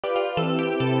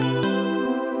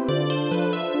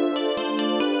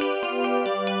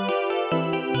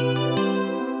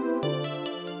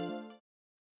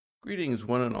Greetings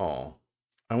one and all.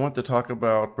 I want to talk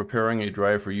about preparing a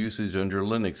drive for usage under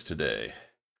Linux today.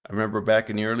 I remember back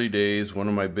in the early days, one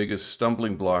of my biggest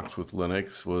stumbling blocks with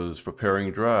Linux was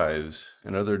preparing drives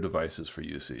and other devices for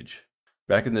usage.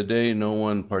 Back in the day, no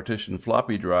one partitioned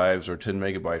floppy drives or 10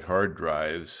 megabyte hard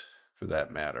drives for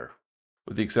that matter,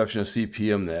 with the exception of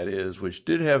CPM, that is, which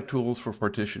did have tools for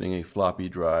partitioning a floppy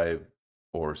drive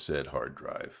or said hard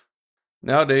drive.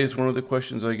 Nowadays, one of the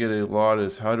questions I get a lot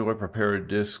is, how do I prepare a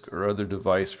disk or other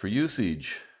device for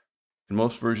usage? In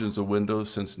most versions of Windows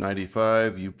since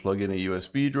 '95, you plug in a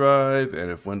USB drive, and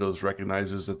if Windows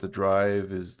recognizes that the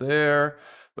drive is there,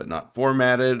 but not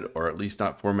formatted, or at least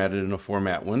not formatted in a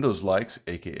format Windows likes,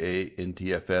 aka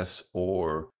NTFS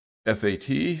or FAT,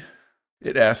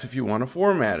 it asks if you want to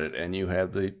format it, and you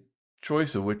have the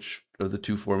choice of which of the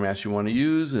two formats you want to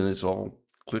use, and it's all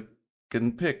click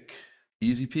and pick.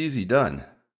 Easy peasy, done.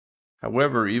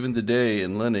 However, even today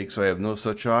in Linux, I have no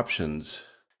such options,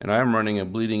 and I'm running a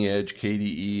bleeding edge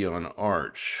KDE on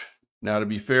Arch. Now, to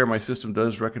be fair, my system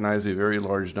does recognize a very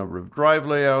large number of drive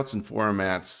layouts and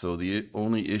formats, so the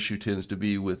only issue tends to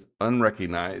be with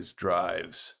unrecognized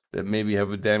drives that maybe have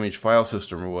a damaged file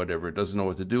system or whatever. It doesn't know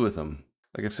what to do with them.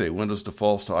 Like I say, Windows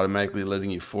defaults to automatically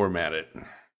letting you format it.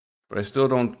 But I still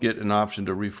don't get an option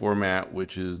to reformat,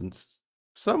 which in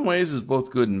some ways is both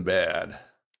good and bad.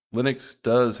 Linux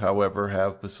does, however,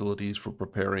 have facilities for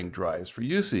preparing drives for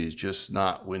usage, just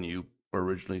not when you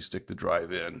originally stick the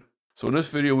drive in. So in this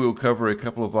video, we will cover a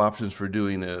couple of options for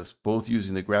doing this, both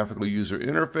using the graphical user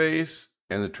interface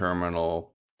and the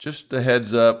terminal. Just a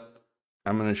heads up,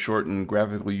 I'm going to shorten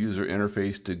graphical user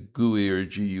interface to GUI or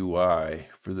GUI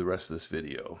for the rest of this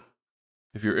video.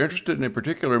 If you're interested in a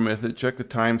particular method, check the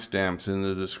timestamps in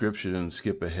the description and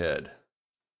skip ahead.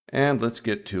 And let's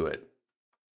get to it.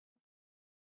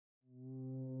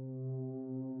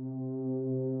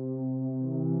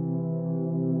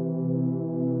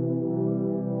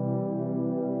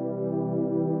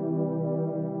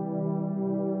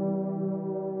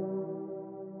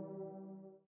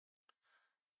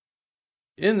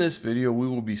 In this video, we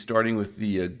will be starting with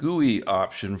the GUI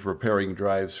option for preparing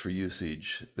drives for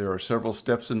usage. There are several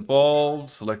steps involved: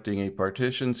 selecting a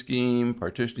partition scheme,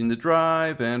 partitioning the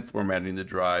drive, and formatting the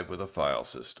drive with a file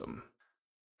system.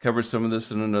 Covered some of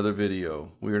this in another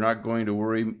video. We are not going to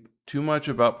worry too much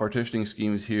about partitioning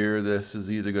schemes here. This is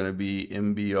either going to be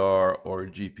MBR or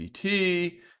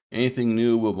GPT. Anything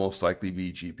new will most likely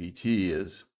be GPT,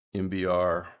 as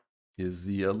MBR is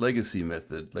the legacy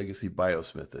method, legacy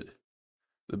BIOS method.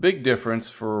 The big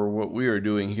difference for what we are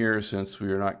doing here, since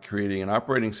we are not creating an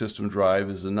operating system drive,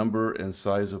 is the number and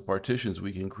size of partitions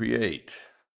we can create.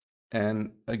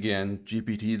 And again,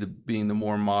 GPT being the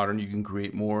more modern, you can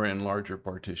create more and larger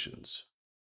partitions.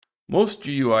 Most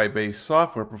GUI-based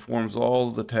software performs all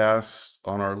of the tasks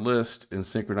on our list in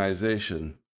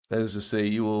synchronization. That is to say,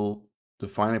 you will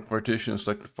define a partition and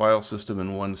select a file system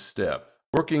in one step.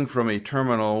 Working from a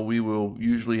terminal, we will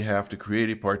usually have to create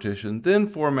a partition, then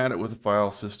format it with a file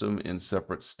system in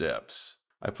separate steps.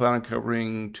 I plan on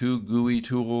covering two GUI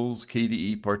tools,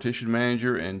 KDE Partition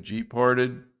Manager and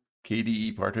Gparted.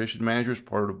 KDE Partition Manager is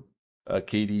part of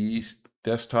KDE's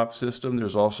desktop system.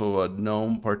 There's also a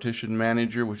GNOME Partition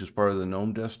Manager, which is part of the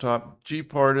GNOME desktop.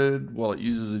 Gparted, while it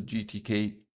uses a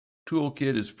GTK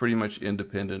toolkit, is pretty much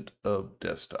independent of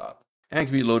desktop and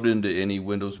can be loaded into any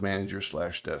Windows Manager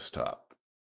 / desktop.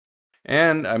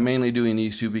 And I'm mainly doing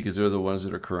these two because they're the ones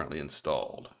that are currently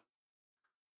installed.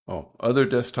 Other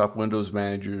desktop Windows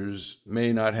managers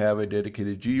may not have a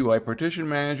dedicated GUI Partition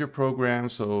Manager program,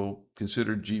 so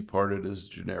consider Gparted as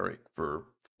generic for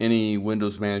any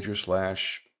Windows Manager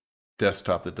 /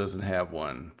 desktop that doesn't have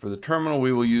one. For the terminal,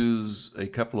 we will use a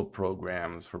couple of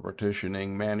programs for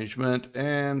partitioning management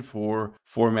and for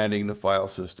formatting the file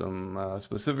system.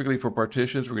 Specifically for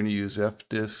partitions, we're going to use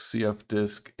FDisk,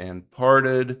 CFDisk, and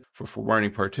Gparted. For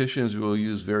formatting partitions, we will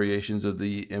use variations of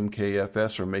the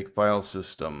mkfs or make file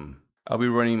system. I'll be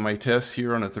running my tests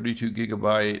here on a 32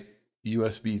 gigabyte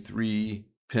USB 3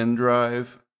 pen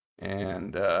drive,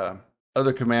 and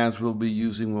other commands we'll be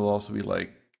using will also be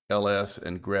like ls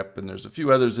and grep, and there's a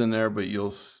few others in there, but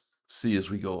you'll see as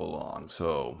we go along.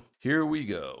 So here we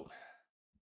go.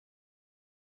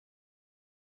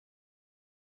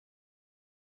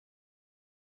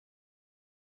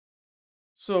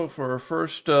 So for our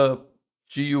first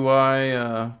GUI,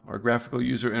 our graphical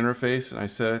user interface, and I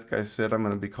said I'm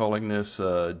going to be calling this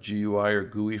GUI or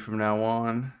GUI from now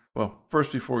on. Well,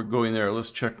 first, before going there,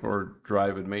 let's check our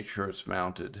drive and make sure it's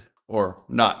mounted. Or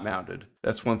not mounted.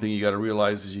 That's one thing you got to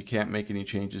realize, is you can't make any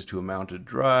changes to a mounted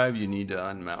drive. You need to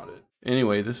unmount it.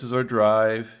 Anyway, this is our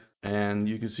drive. And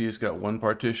you can see it's got one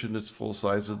partition that's full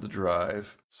size of the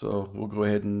drive. So we'll go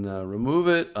ahead and remove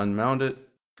it, unmount it.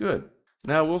 Good.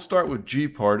 Now we'll start with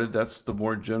Gparted. That's the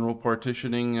more general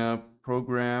partitioning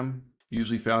program,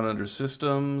 usually found under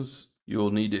Systems.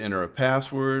 You'll need to enter a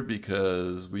password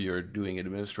because we are doing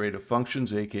administrative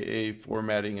functions, aka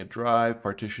formatting a drive,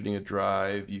 partitioning a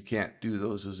drive. You can't do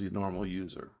those as a normal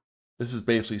user. This is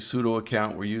basically sudo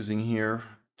account we're using here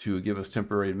to give us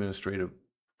temporary administrative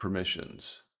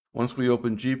permissions. Once we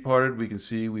open Gparted, we can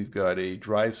see we've got a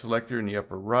drive selector in the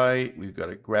upper right. We've got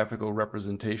a graphical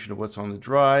representation of what's on the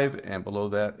drive, and below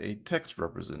that, a text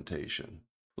representation.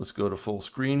 Let's go to full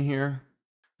screen here.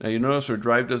 Now you notice our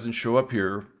drive doesn't show up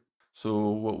here. So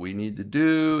what we need to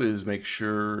do is make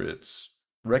sure it's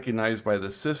recognized by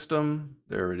the system.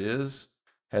 There it is.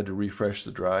 Had to refresh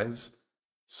the drives.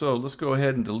 So let's go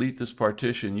ahead and delete this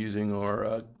partition using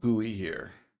our GUI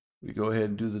here. We go ahead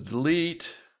and do the delete.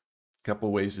 A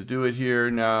couple ways to do it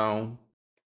here. Now,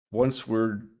 once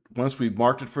we've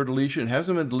marked it for deletion, it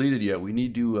hasn't been deleted yet. We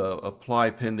need to apply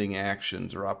pending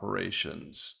actions or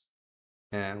operations.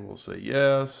 And we'll say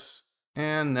yes.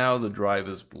 And now the drive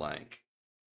is blank.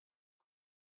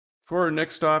 For our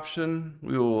next option,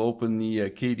 we will open the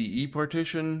KDE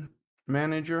Partition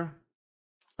Manager.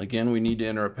 Again, we need to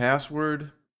enter a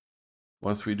password.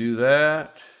 Once we do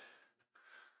that,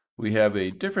 we have a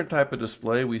different type of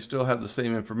display. We still have the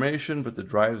same information, but the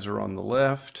drives are on the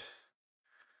left.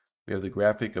 We have the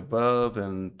graphic above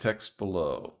and text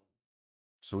below.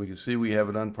 So we can see we have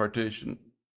an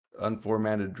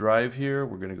unformatted drive here.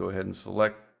 We're going to go ahead and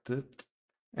select it.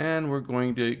 And we're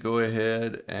going to go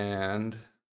ahead and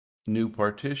new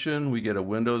partition. We get a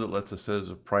window that lets us set as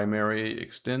a primary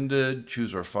extended,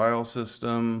 choose our file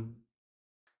system,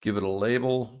 give it a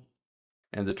label,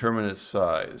 and determine its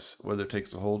size, whether it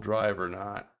takes the whole drive or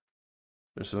not.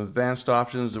 There's some advanced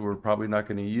options that we're probably not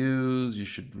going to use. You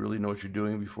should really know what you're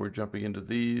doing before jumping into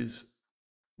these.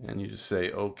 And you just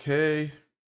say OK.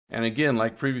 And again,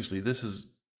 like previously, this has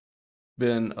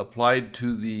been applied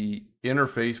to the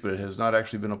interface, but it has not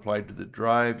actually been applied to the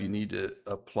drive. You need to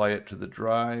apply it to the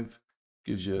drive.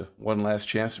 Gives you one last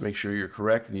chance to make sure you're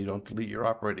correct and you don't delete your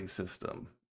operating system.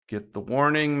 Get the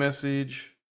warning message,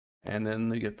 and then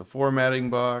they get the formatting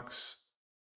box.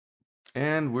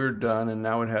 And we're done, and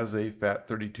now it has a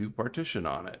FAT32 partition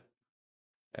on it,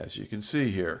 as you can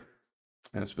see here.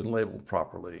 And it's been labeled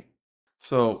properly.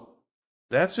 So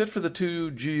that's it for the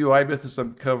two GUI methods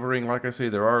I'm covering. Like I say,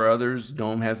 there are others.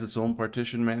 GNOME has its own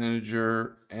partition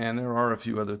manager, and there are a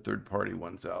few other third-party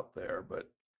ones out there. But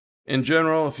in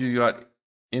general, if you got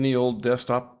any old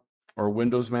desktop or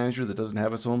Windows manager that doesn't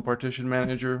have its own partition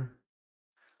manager,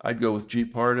 I'd go with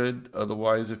Gparted.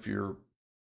 Otherwise, if your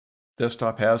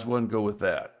desktop has one, go with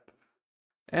that.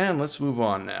 And let's move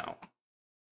on now.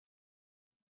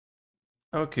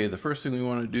 Okay, the first thing we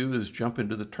want to do is jump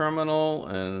into the terminal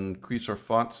and increase our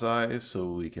font size so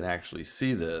we can actually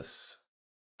see this.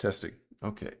 Testing.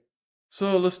 Okay.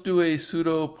 So let's do a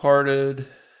sudo parted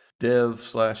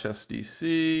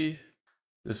dev/sdc.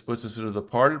 This puts us into the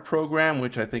parted program,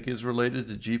 which I think is related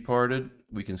to Gparted.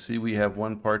 We can see we have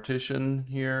one partition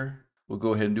here. We'll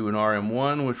go ahead and do an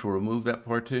rm1, which will remove that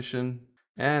partition.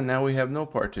 And now we have no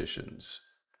partitions.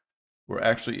 We're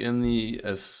actually in the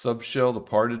subshell, the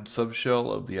parted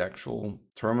subshell of the actual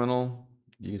terminal.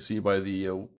 You can see by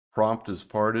the prompt is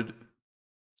parted.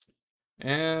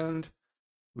 And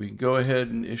we can go ahead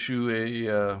and issue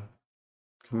a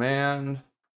command,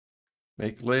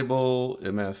 make label,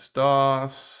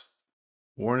 ms-dos,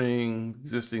 warning,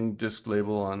 existing disk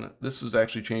label on, this is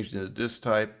actually changed into disk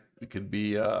type. It could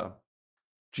be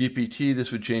GPT,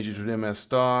 this would change it to an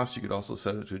ms-dos. You could also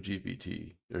set it to a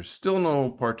GPT. There's still no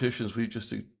partitions. We've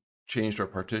just changed our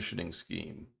partitioning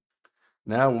scheme.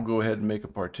 Now we'll go ahead and make a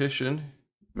partition,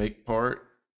 make part.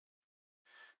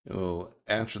 It will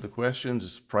answer the questions.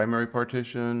 It's primary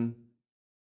partition.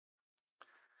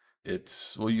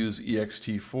 We'll use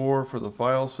ext4 for the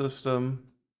file system.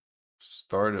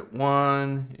 Start at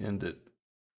 1, end at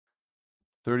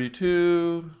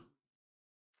 32.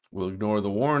 We'll ignore the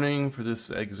warning for this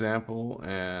example,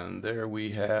 and there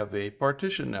we have a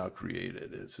partition now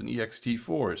created. It's an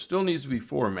ext4. It still needs to be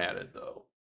formatted though.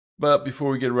 But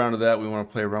before we get around to that, we want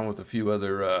to play around with a few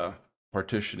other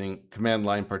command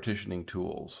line partitioning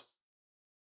tools.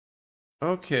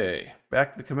 Okay,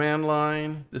 back to the command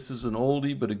line. This is an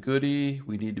oldie but a goodie.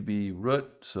 We need to be root,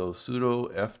 so sudo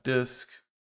FDisk,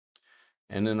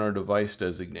 and then our device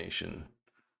designation.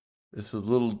 This is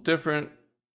a little different.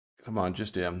 Come on,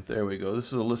 just M. There we go. This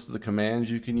is a list of the commands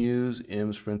you can use.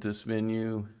 M, sprint this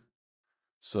menu.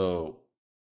 So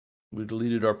We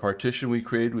deleted our partition we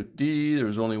created with D. There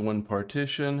was only one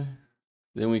partition.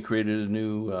 Then we created a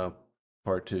new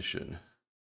partition.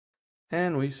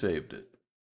 And we saved it.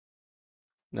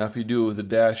 Now if you do it with a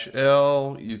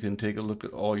 -L, you can take a look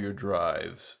at all your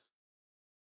drives.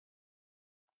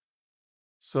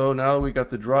 So now that we got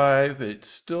the drive, it's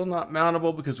still not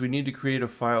mountable because we need to create a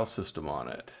file system on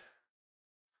it.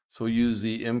 So we'll use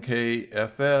the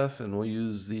mkfs and we'll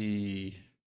use the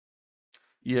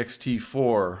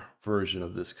ext4 version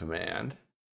of this command.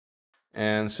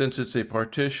 And since it's a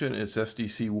partition, it's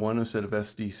SDC1 instead of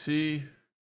SDC.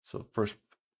 So first,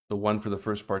 the one for the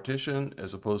first partition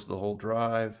as opposed to the whole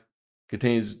drive.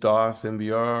 Contains DOS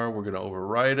MBR. We're going to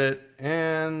overwrite it.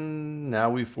 And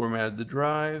now we formatted the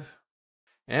drive.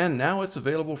 And now it's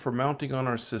available for mounting on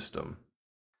our system.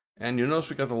 And you'll notice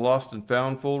we got the lost and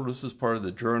found folder. This is part of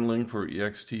the journaling for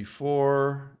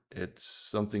ext4. It's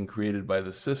something created by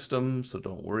the system, so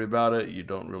don't worry about it. You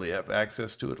don't really have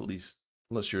access to it, at least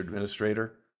unless you're an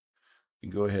administrator. You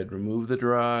can go ahead and remove the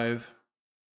drive.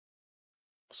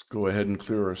 Let's go ahead and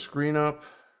clear our screen up.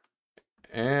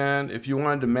 And if you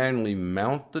wanted to manually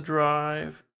mount the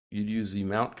drive, you'd use the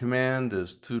mount command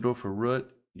as sudo for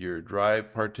root, your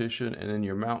drive partition, and then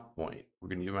your mount point. We're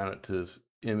going to mount it to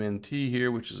MNT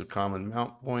here, which is a common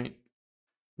mount point.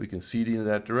 We can cd into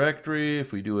that directory.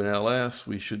 If we do an ls,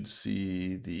 we should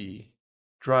see the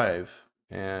drive.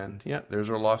 And yeah,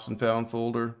 there's our lost and found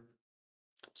folder.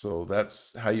 So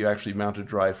that's how you actually mount a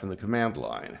drive from the command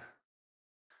line.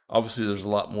 Obviously, there's a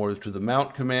lot more to the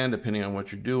mount command depending on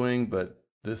what you're doing, but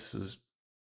this is,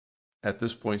 at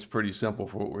this point, it's pretty simple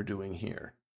for what we're doing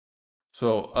here.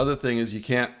 So other thing is you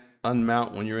can't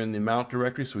unmount when you're in the mount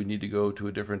directory, so we need to go to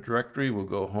a different directory. We'll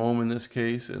go home in this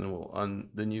case, and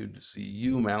then you'd see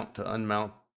umount to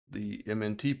unmount the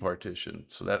MNT partition.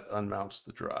 So that unmounts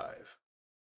the drive.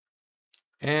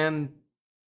 And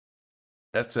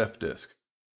that's FDisk.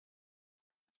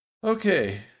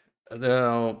 Okay,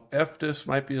 now FDisk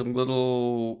might be a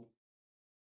little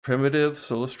primitive,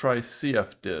 so let's try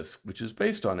CFDisk, which is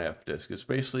based on FDisk. It's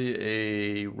basically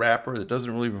a wrapper that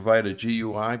doesn't really provide a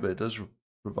GUI, but it does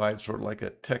provide sort of like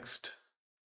a text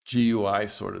GUI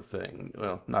sort of thing.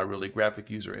 Well, not really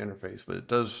graphic user interface, but it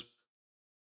does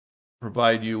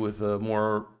provide you with a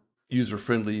more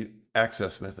user-friendly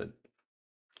access method.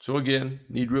 So again,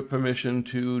 need root permission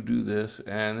to do this,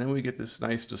 and then we get this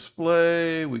nice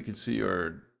display. We can see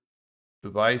our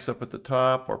device up at the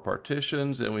top, our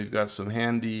partitions, and we've got some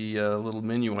handy little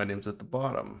menu items at the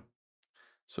bottom.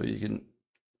 So you can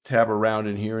tab around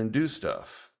in here and do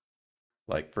stuff.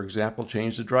 Like, for example,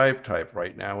 change the drive type.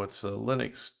 Right now it's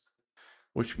Linux,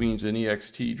 which means an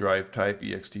ext drive type,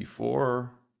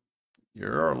 ext4.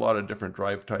 There are a lot of different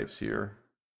drive types here.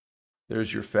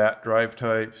 There's your FAT drive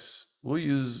types. We'll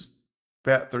use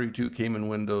FAT32 came in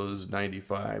Windows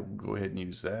 95. We'll go ahead and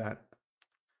use that.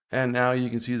 And now you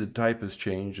can see the type has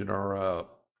changed in our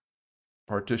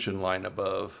partition line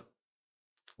above.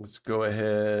 Let's go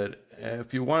ahead.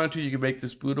 If you wanted to, you can make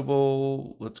this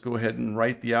bootable. Let's go ahead and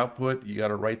write the output. You got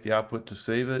to write the output to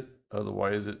save it.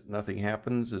 Otherwise, nothing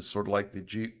happens. It's sort of like the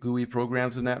GUI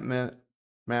programs in that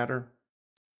matter.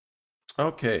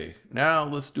 Okay, now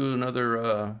let's do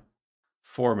another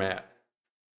format.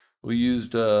 We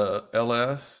used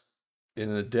ls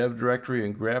in the dev directory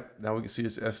and grep. Now we can see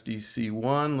it's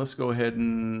SDC1. Let's go ahead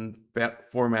and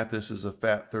format this as a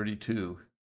FAT32.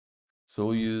 So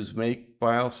we'll use make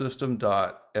file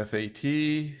system.fat and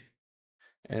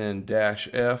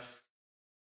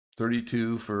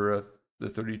 -f32 for the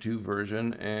 32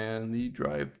 version and the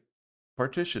drive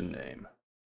partition name.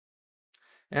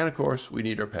 And of course, we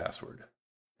need our password.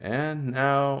 And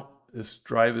now this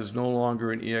drive is no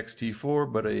longer an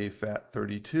ext4, but a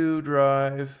FAT32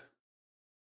 drive.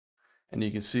 And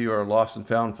you can see our lost and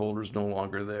found folder is no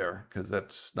longer there because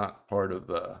that's not part of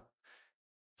the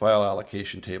file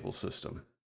allocation table system.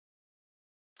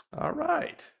 All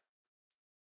right.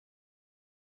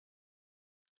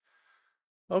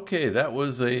 Okay, that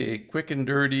was a quick and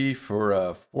dirty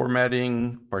for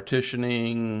formatting,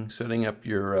 partitioning, setting up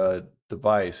your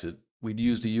device. We'd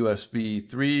used a USB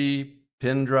 3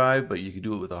 pin drive, but you could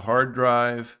do it with a hard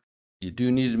drive. You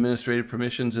do need administrative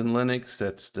permissions in Linux.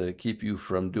 That's to keep you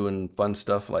from doing fun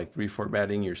stuff like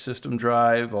reformatting your system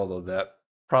drive, although that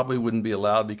probably wouldn't be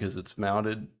allowed because it's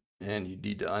mounted and you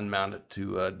need to unmount it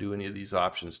to do any of these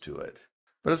options to it.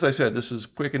 But as I said, this is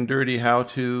quick and dirty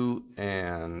how-to,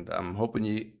 and I'm hoping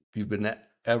if you've been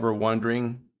ever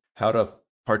wondering how to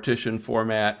partition,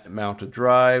 format, and mount a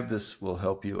drive, this will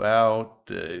help you out.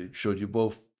 It showed you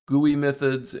both GUI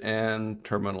methods and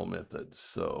terminal methods.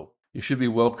 So you should be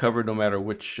well covered no matter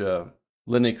which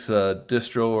Linux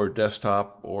distro or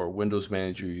desktop or Windows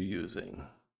Manager you're using.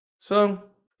 So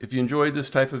if you enjoyed this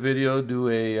type of video, do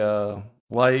a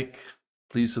like,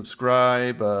 please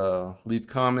subscribe, leave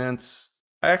comments.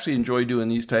 I actually enjoy doing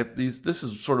these. This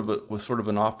is sort of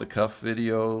an off-the-cuff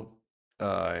video.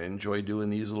 I enjoy doing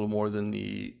these a little more than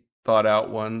the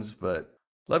thought-out ones, but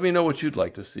let me know what you'd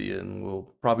like to see, and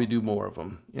we'll probably do more of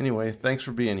them. Anyway, thanks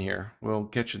for being here. We'll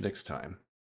catch you next time.